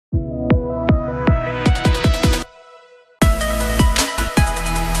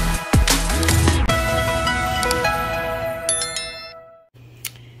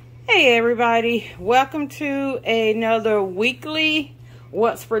everybody, welcome to another weekly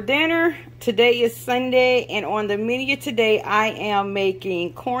What's for Dinner. Today is Sunday, and on the menu today I am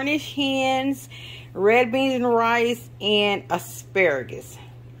making Cornish hens, red beans and rice, and asparagus.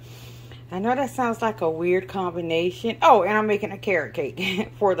 I know that sounds like a weird combination. Oh, and I'm making a carrot cake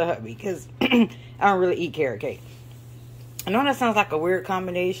for the hubby because I don't really eat carrot cake. I know that sounds like a weird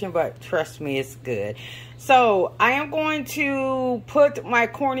combination, but trust me, it's good. So I am going to put my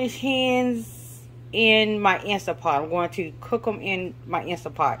Cornish hens in my Instant Pot. I'm going to cook them in my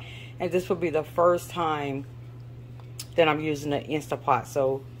Instant Pot. And this will be the first time that I'm using the Instant Pot.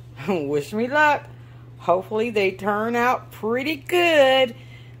 So wish me luck. Hopefully they turn out pretty good.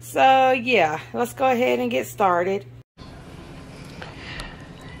 So yeah, let's go ahead and get started.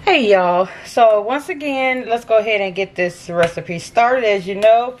 Hey y'all, so once again, let's go ahead and get this recipe started. As you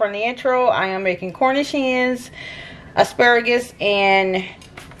know from the intro, I am making Cornish hens, asparagus, and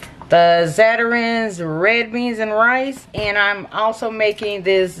the Zatarain's red beans and rice. And I'm also making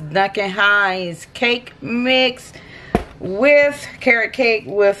this Duncan Hines cake mix with carrot cake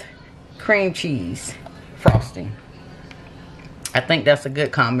with cream cheese frosting. I think that's a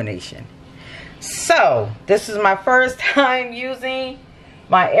good combination. So this is my first time using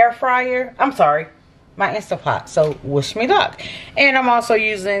my air fryer, my Instant Pot, so wish me luck. And I'm also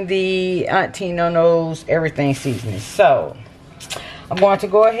using the Auntie Nono's everything seasoning. So I'm going to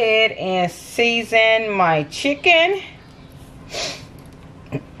go ahead and season my chicken.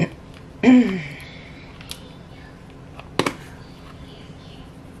 And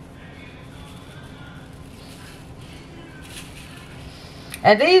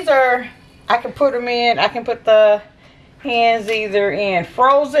these are, I can put them in, I can put the hens either in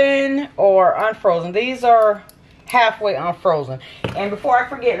frozen or unfrozen. These are halfway unfrozen. And before I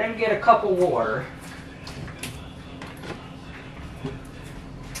forget, let me get a cup of water.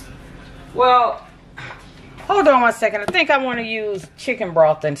 Well, hold on one second. I think I want to use chicken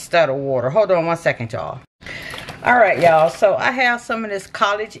broth instead of water. Hold on one second, y'all. Alright, y'all. So I have some of this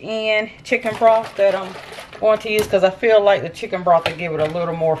College Inn chicken broth that I'm going to use because I feel like the chicken broth will give it a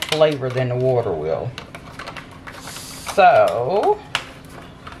little more flavor than the water will. So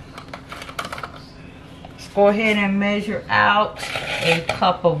let's go ahead and measure out a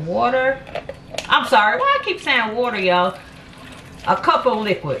cup of water. I'm sorry, why I keep saying water, y'all? A cup of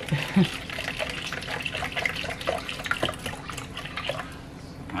liquid.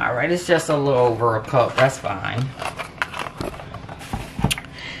 All right, it's just a little over a cup. That's fine.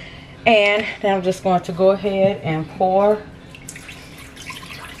 And then I'm just going to go ahead and pour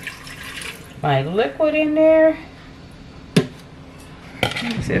my liquid in there.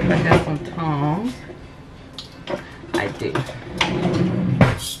 Let me see if I have some tongs. I do.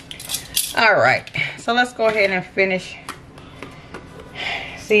 Alright, so let's go ahead and finish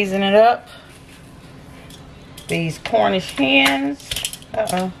seasoning up these Cornish hens.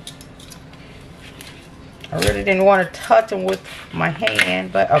 I really didn't want to touch them with my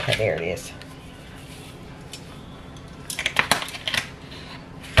hand, but okay, there it is.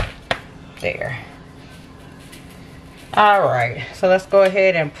 There. Alright, so let's go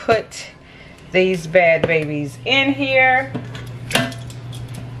ahead and put these bad babies in here.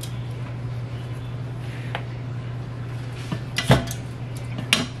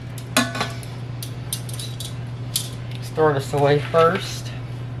 Store this away first.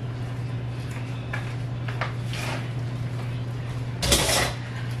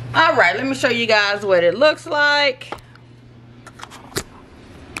 Alright, let me show you guys what it looks like.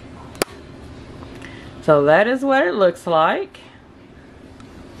 So that is what it looks like.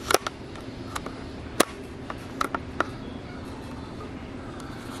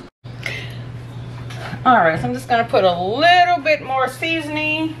 Alright, so I'm just going to put a little bit more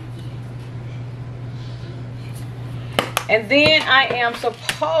seasoning. And then I am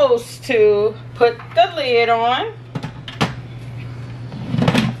supposed to put the lid on.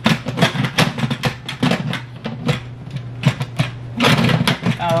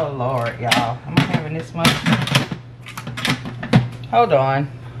 Oh Lord, y'all. Am I having this much? Hold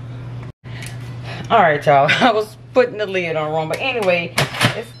on. Alright, y'all. I was putting the lid on wrong. But anyway,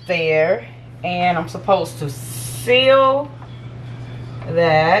 it's there. And I'm supposed to seal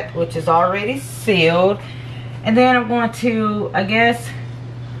that, which is already sealed. And then I'm going to, I guess,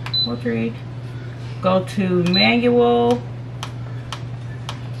 go to manual.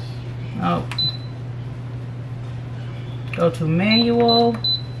 Oh. Go to manual.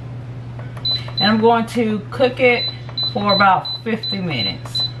 And I'm going to cook it for about 50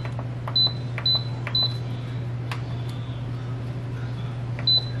 minutes.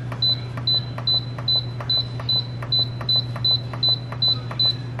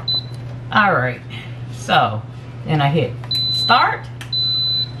 All right, so then I hit start.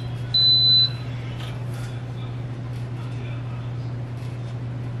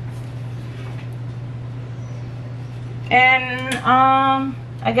 And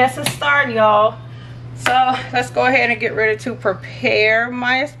I guess it's started, y'all. So let's go ahead and get ready to prepare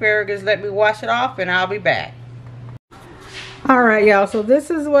my asparagus. Let me wash it off and I'll be back. All right, y'all, so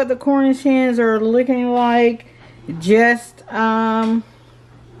this is what the Cornish hens are looking like, just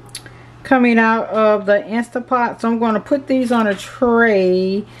coming out of the Instapot. So I'm going to put these on a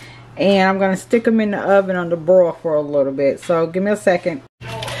tray and I'm going to stick them in the oven on the broil for a little bit. So give me a second.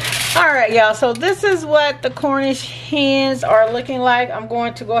 All right, y'all, so this is what the Cornish hens are looking like. I'm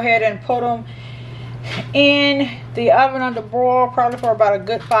going to go ahead and put them in the oven on the broil probably for about a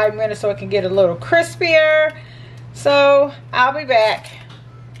good 5 minutes so it can get a little crispier. So I'll be back.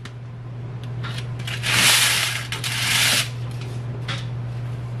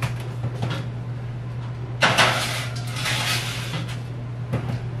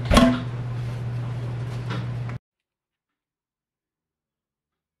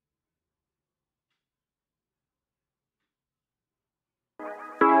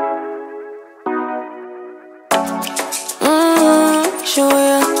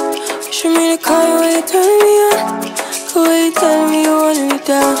 Show me the car when you turn me on. The way you tell me you want me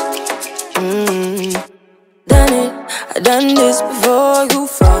down. Done it, I done this before you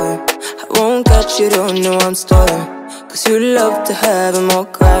falling. I won't catch you, don't know I'm stalling. Cause you love to have them all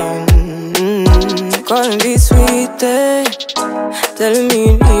crying. Calling me sweet day, telling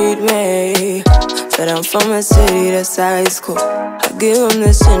me you need me. But I'm from a city that's high school. I give them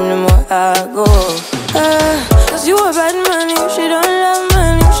this and the more I go. Cause you a bad man, she don't love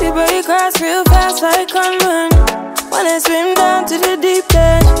money. She break grass real fast like conman. Wanna swim down to the deep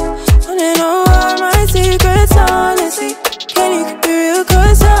end. Wanna know all my secrets, honestly. Can you keep it real?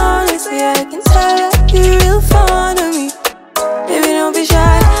 Cause honestly I can tell that you're real fond of me. Baby, don't be shy,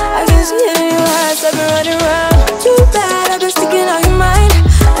 I can see it in your eyes. I've been running around. Too bad, I've been sticking on your mind.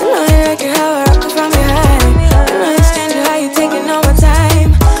 I know you like it how I rock it from behind. I don't understand you, how you taking all my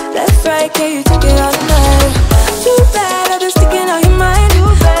time. Left, right, can you take it all night? Too bad, I've been sticking on your mind.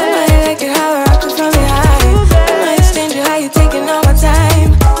 I know you like it how I rock it from behind. I don't understand you, how you taking all my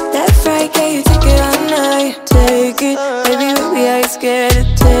time. Left, right, can you take it all night? Take it, baby, baby, I ain't scared to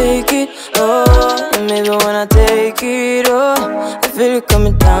take it. Oh, and maybe when I take it, oh, I feel it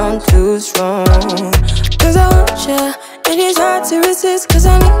coming down too strong. Cause I want ya, and it's hard to resist cause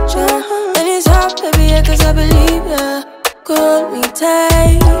I need ya. And it's hard, baby, yeah, cause I believe ya. Hold me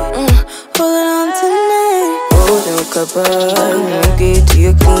tight, holding on tonight. Holding a couple, get to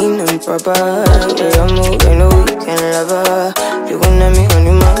you clean and proper. Yeah, I'm moving a weekend lover. You gon' have me on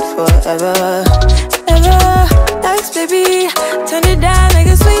your mind forever. Ever, thanks baby, turn it down like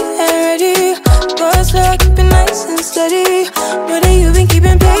a sweet and ready. Go slow, keep it nice and steady. Know that you've been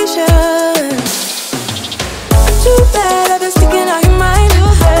keeping patience. Too bad, I've been sticking on your mind.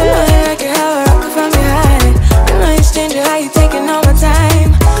 I know you like it how I rock it from behind. I know you stand you, how you taking all my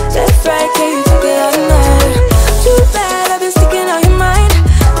time. Left, right, can you take it all night? Too bad, I've been sticking on your mind.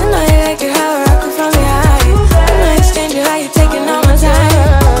 I know you like it how I rock it from behind. I know you stand you, how you taking all my time.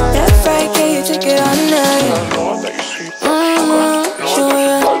 Left, right, can you take it all night?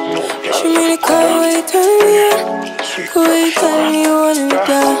 Show me the car when you turn me on. The way you tell me you want me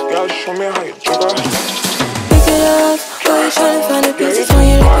down. Show me how you do that. Why you tryna find the pieces when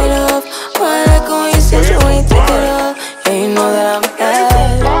you lick it off? Why I like it when you sit it when you take it off? Yeah, you know that I'm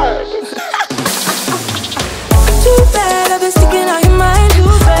bad. Too bad, I've been sticking on your mind. I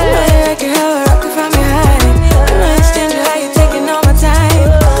know you like it how I rock it from behind. I know you stand you, how you taking all my time.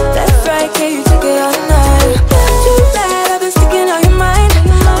 Left, right, can you take it all night? Too bad, I've been sticking on your mind. I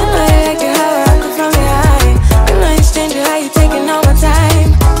know you like it how I rock it from behind. I know you stand you, how you taking all my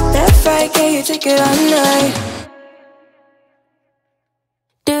time. Left, right, can you take it all night?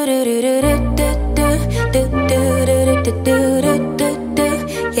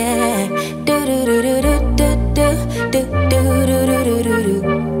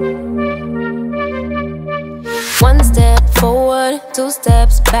 One step forward, two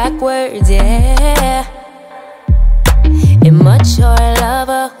steps backwards, yeah. Immature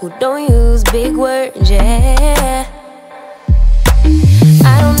lover who don't use big words, yeah.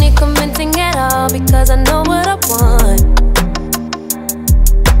 I don't need convincing at all because I know what I want.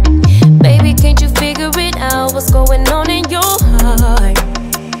 Baby, can't you figure it out? What's going on in your heart?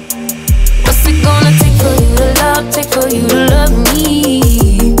 What's it gonna take for you to love? Take for you to love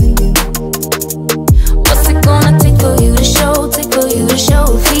me? What's it gonna take for you to show? Take for you to show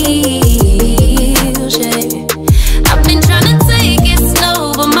feels, yeah. I've been trying to take it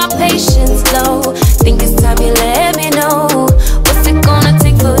slow, but my patience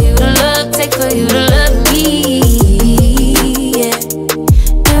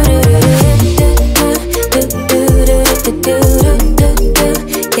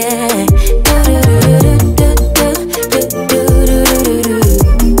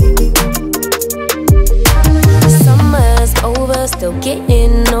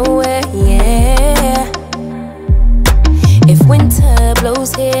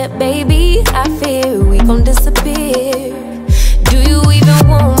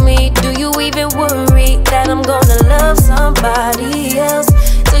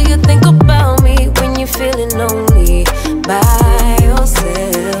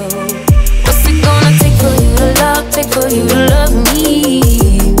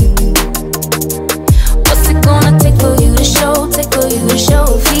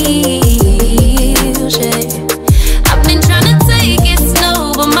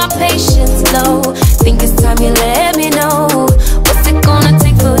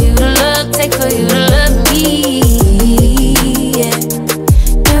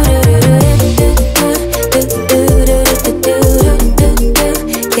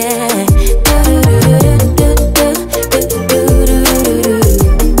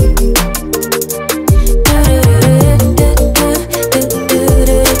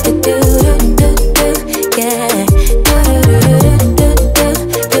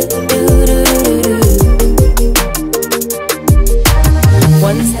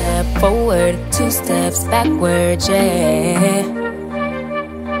step forward, 2 steps backward, yeah.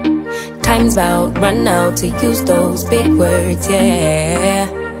 Time's out, run out to use those big words, yeah.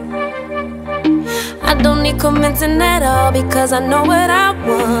 I don't need convincing at all because I know what I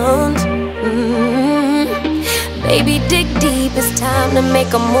want. Baby, dig deep, it's time to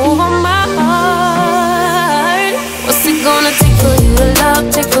make a move on my heart. What's it gonna take for you to love,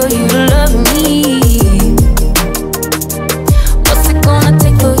 take for you to love me? What's it gonna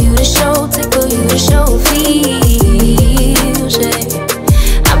take for you to show, take for you to show feels, yeah.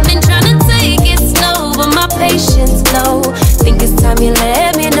 I've been trying to take it slow, but my patience low. Think it's time you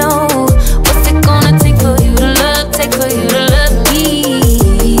let me know. What's it gonna take for you to love, take for you to love me?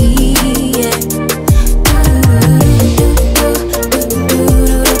 Yeah.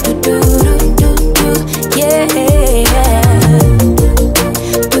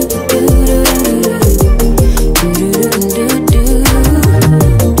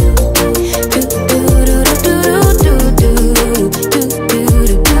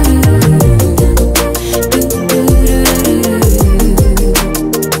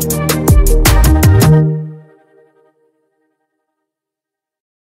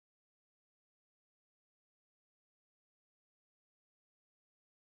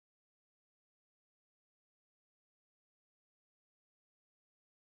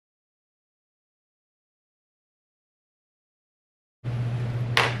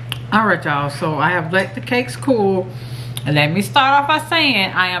 Alright, y'all, so I have let the cakes cool. And let me start off by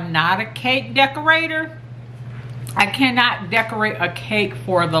saying I am not a cake decorator. I cannot decorate a cake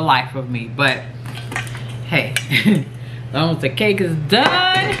for the life of me, but hey, as long as the cake is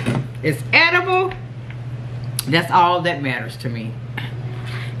done, it's edible, that's all that matters to me.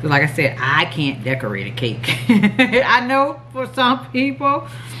 Because like I said, I can't decorate a cake. I know for some people,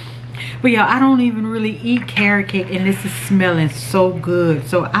 but yeah, I don't even really eat carrot cake, and this is smelling so good.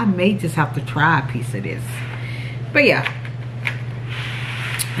 So I may just have to try a piece of this. But yeah,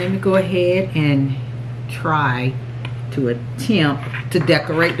 let me go ahead and try to attempt to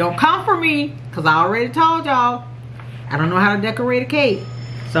decorate. Don't come for me, because I already told y'all I don't know how to decorate a cake.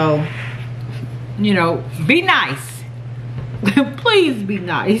 So, you know, be nice. Please be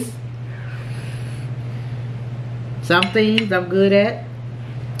nice. Some things I'm good at,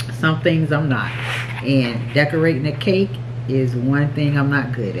 some things I'm not, and decorating a cake is one thing I'm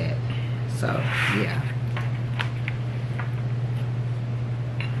not good at. So yeah,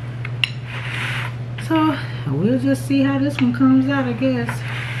 so we'll just see how this one comes out, I guess.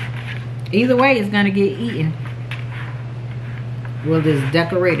 Either way, it's gonna get eaten. Whether it's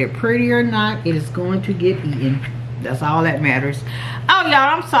decorated pretty or not, it is going to get eaten. That's all that matters. Oh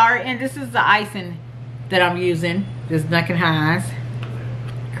y'all, I'm sorry, and this is the icing that I'm using. This Duncan Hines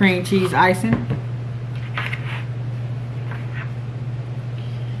cream cheese icing.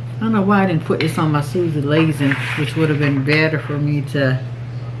 I don't know why I didn't put this on my Susie Lazing, which would have been better for me to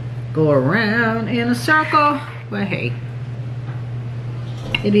go around in a circle, but hey,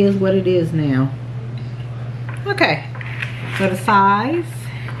 it is what it is now. Okay, so the size,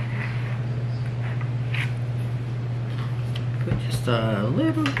 put just a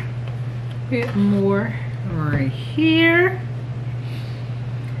little bit more right here.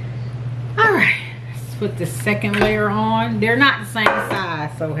 All right, let's put the second layer on. They're not the same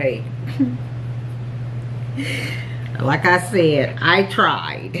size, so hey. Like I said, I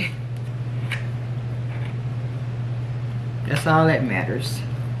tried. That's all that matters.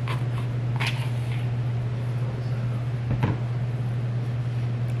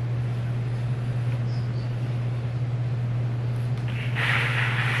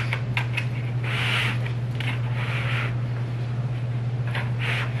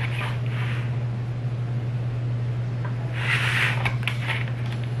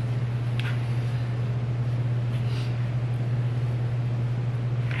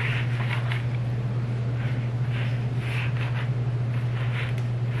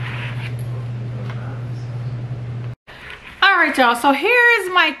 Alright y'all, so here is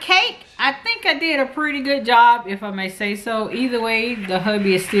my cake. I think I did a pretty good job, if I may say so. Either way, the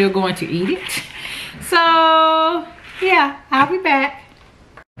hubby is still going to eat it. So yeah, I'll be back.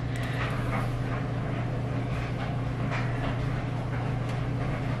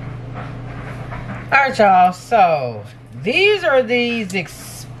 Alright y'all, so these are these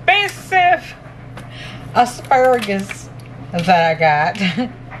expensive asparagus that I got.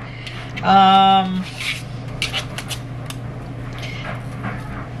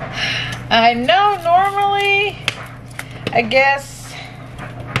 I know normally, I guess,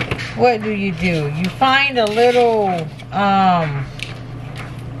 what do? You find a little,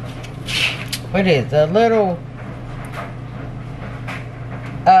 what is a little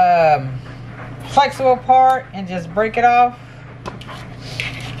flexible part and just break it off.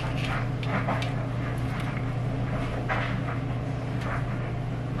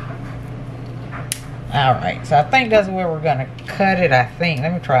 Alright, so I think that's where we're gonna cut it, I think.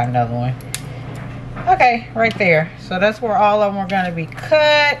 Let me try another one. Okay, right there. So that's where all of them are gonna be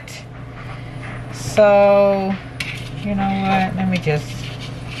cut. So, you know what? Let me just,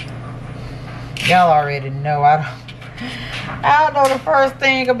 y'all already know I don't know the first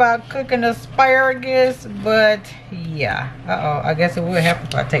thing about cooking asparagus, but yeah. Uh-oh, I guess it would happen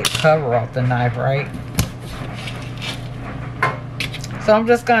if I take the cover off the knife, right? So I'm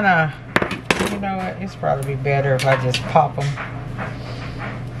just gonna, you know what, it's probably better if I just pop them.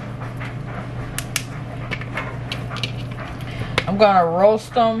 I'm gonna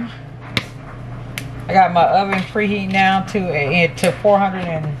roast them. I got my oven preheating now to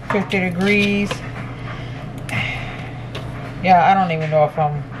 450 degrees. Yeah, I don't even know if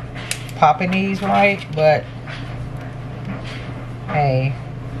I'm popping these right, but hey.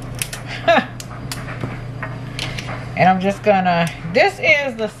 And I'm just gonna, this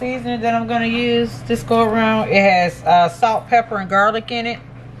is the seasoning that I'm gonna use this go around. It has salt, pepper, and garlic in it,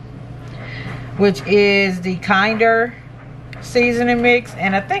 which is the Kinder seasoning mix.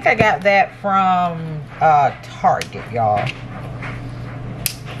 And I think I got that from Target, y'all.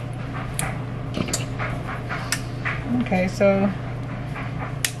 Okay, so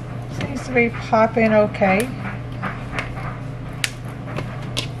seems to be popping okay.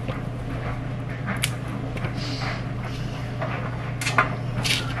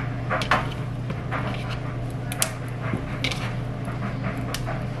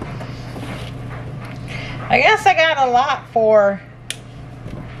 I guess I got a lot for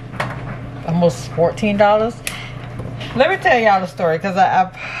almost $14. Let me tell y'all the story, because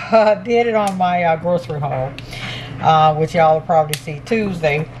I did it on my grocery haul, which y'all will probably see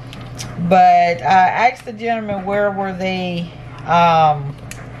Tuesday. But I asked the gentleman where were the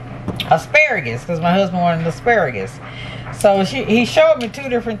asparagus, because my husband wanted asparagus. So he showed me two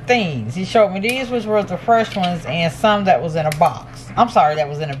different things. He showed me these, which were the fresh ones, and some that was in a box. I'm sorry, that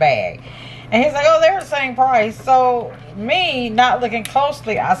was in a bag. And he's like, oh, they're the same price. So me, not looking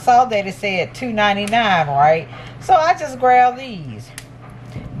closely, I saw that it said $2.99, right? So I just grabbed these.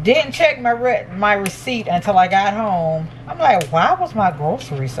 Didn't check my receipt until I got home. I'm like, why was my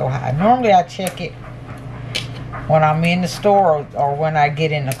grocery so high? Normally I check it when I'm in the store or when I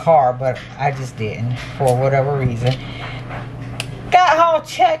get in the car, but I just didn't for whatever reason. Got home,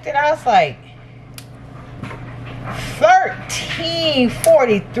 checked it. I was like,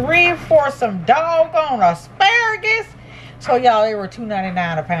 $13.43 for some doggone asparagus. So y'all, they were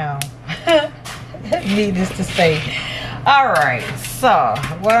 $2.99 a pound. Needless to say. Alright, so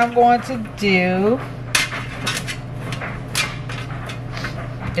what I'm going to do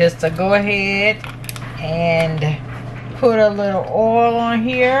is to go ahead and put a little oil on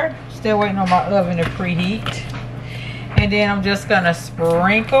here. Still waiting on my oven to preheat. And then I'm just gonna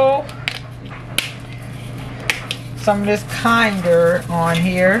sprinkle some of this Kinder on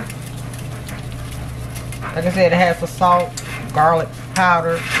here. Like I said, it has the salt, garlic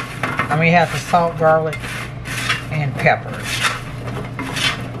powder. I mean, it has the salt, garlic, and pepper.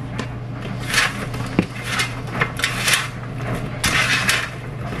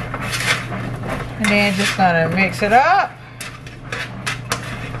 And then just gonna mix it up.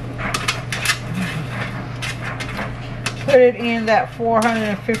 Put it in that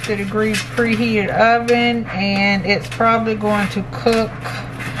 450 degree preheated oven, and it's probably going to cook,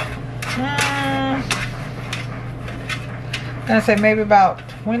 I'm gonna say maybe about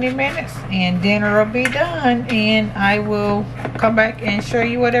 20 minutes, and dinner will be done, and I will come back and show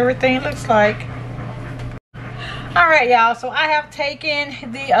you what everything looks like. Alright, y'all, so I have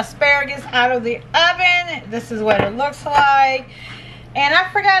taken the asparagus out of the oven. This is what it looks like. And I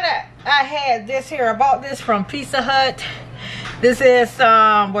forgot I had this here. I bought this from Pizza Hut. This is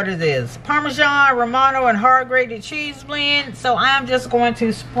what it is, Parmesan, Romano, and hard grated cheese blend. So I'm just going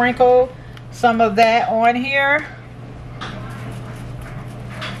to sprinkle some of that on here.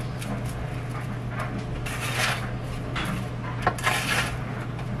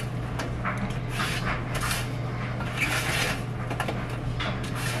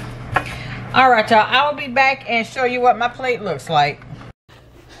 Alright, y'all, I will be back and show you what my plate looks like.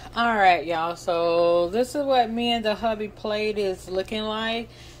 Alright, y'all, so this is what me and the hubby plate is looking like.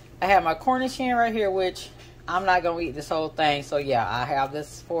 I have my Cornish hen right here, which I'm not going to eat this whole thing. So yeah, I have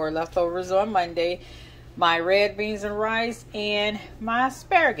this for leftovers on Monday. My red beans and rice, and my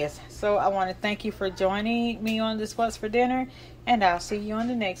asparagus. So I want to thank you for joining me on this What's for Dinner, and I'll see you on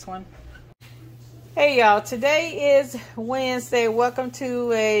the next one. Hey y'all, today is Wednesday. Welcome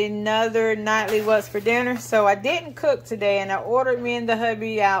to another nightly What's for Dinner. So I didn't cook today, and I ordered me and the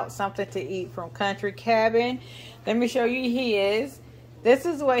hubby out something to eat from Country Cabin. Let me show you his. This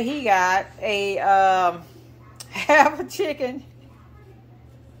is what he got. A half a chicken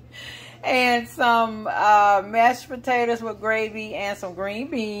and some mashed potatoes with gravy and some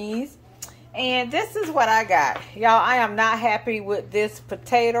green beans. And this is what I got. Y'all, I am not happy with this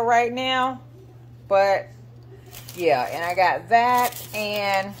potato right now. But, yeah, and I got that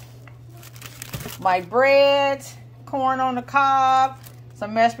and my bread, corn on the cob,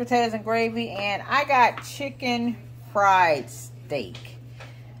 some mashed potatoes and gravy, and I got chicken fried steak.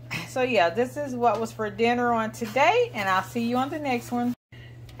 So, yeah, this is what was for dinner on today, and I'll see you on the next one.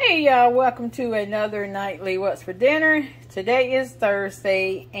 Hey, y'all, welcome to another nightly What's for Dinner. Today is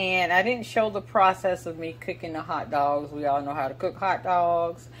Thursday, and I didn't show the process of me cooking the hot dogs. We all know how to cook hot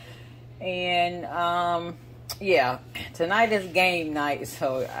dogs. And yeah, tonight is game night,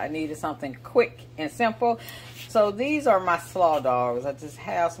 so I needed something quick and simple. So these are my slaw dogs. I just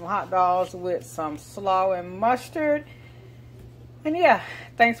have some hot dogs with some slaw and mustard. And yeah,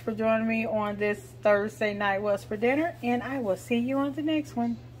 thanks for joining me on this Thursday night What's for Dinner, and I will see you on the next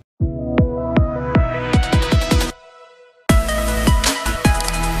one.